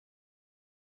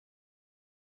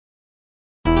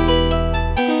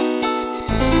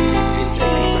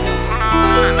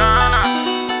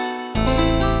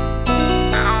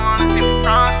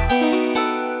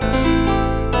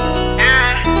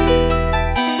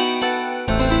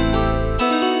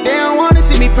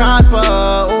prosper.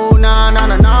 Ooh, nah, nah,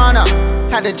 nah, nah, nah.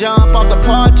 Had to jump off the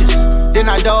porches, then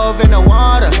I dove in the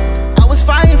water. I was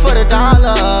fighting for the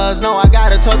dollars, no, I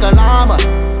gotta talk the llama.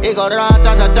 It go da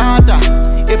da da da da.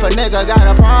 If a nigga got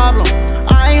a problem,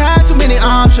 I ain't had too many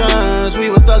options. We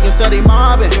was stuck and steady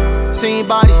mobbing. Seen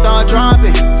bodies start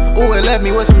dropping. Ooh, it left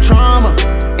me with some trauma.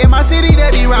 In my city they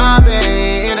be robbing.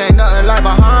 It ain't nothing like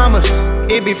Bahamas.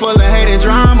 It be full of hate and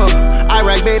drama.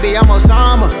 Iraq, baby, I'm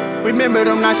Osama. Remember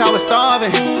them nights I was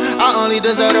starving. I only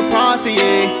deserve to prosper,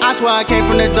 yeah. I swear I came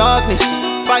from the darkness.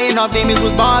 Fighting off demons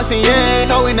was boxing, yeah.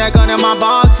 Towing that gun in my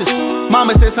boxes.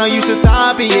 Mama said, son, you should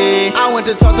stop it, yeah. I went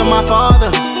to talk to my father.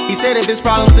 He said if it's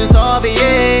problems, then solve it,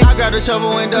 yeah. I grabbed a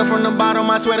shovel and dug from the bottom.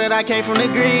 I swear that I came from the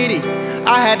greedy.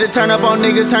 I had to turn up on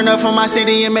niggas, turn up from my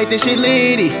city and make this shit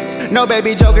leady. No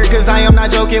baby joker, cause I am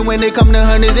not joking when it come to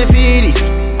hundreds and fifties.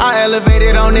 I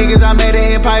elevated on niggas, I made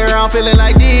an empire, I'm feeling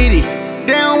like Diddy.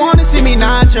 They don't wanna see me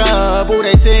notch up, ooh,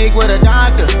 they sick with a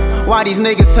doctor. Why these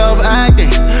niggas tough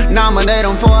acting? Nominate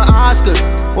them for an Oscar.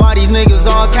 Why these niggas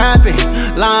all capping?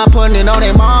 Lying, putting it on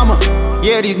their mama.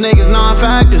 Yeah, these niggas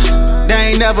non-factors.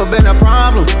 They ain't never been a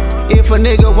problem. If a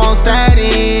nigga want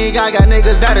static, I got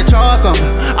niggas that'll chalk 'em.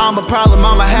 I'm a problem,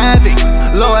 I'm a havoc.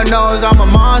 Lord knows I'm a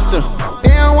monster.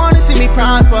 They don't wanna see me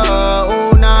prosper.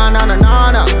 Ooh, nah, nah, nah,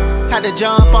 nah, nah. Had to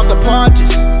jump off the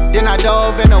porches, then I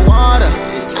dove in the water.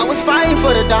 I was fighting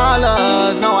for the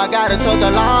dollars, no, I gotta talk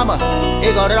the llama.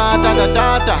 It go da da da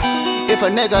da da. If a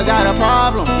nigga got a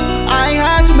problem, I ain't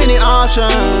had too many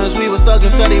options. We was stuck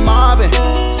and steady mobbing.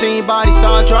 Seen bodies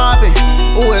start dropping.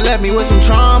 Ooh, it left me with some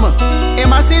trauma. In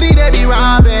my city they be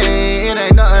robbing. It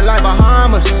ain't nothing like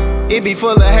Bahamas. It be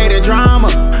full of hate and drama.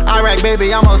 Iraq,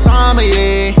 baby, I'm Osama,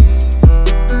 yeah.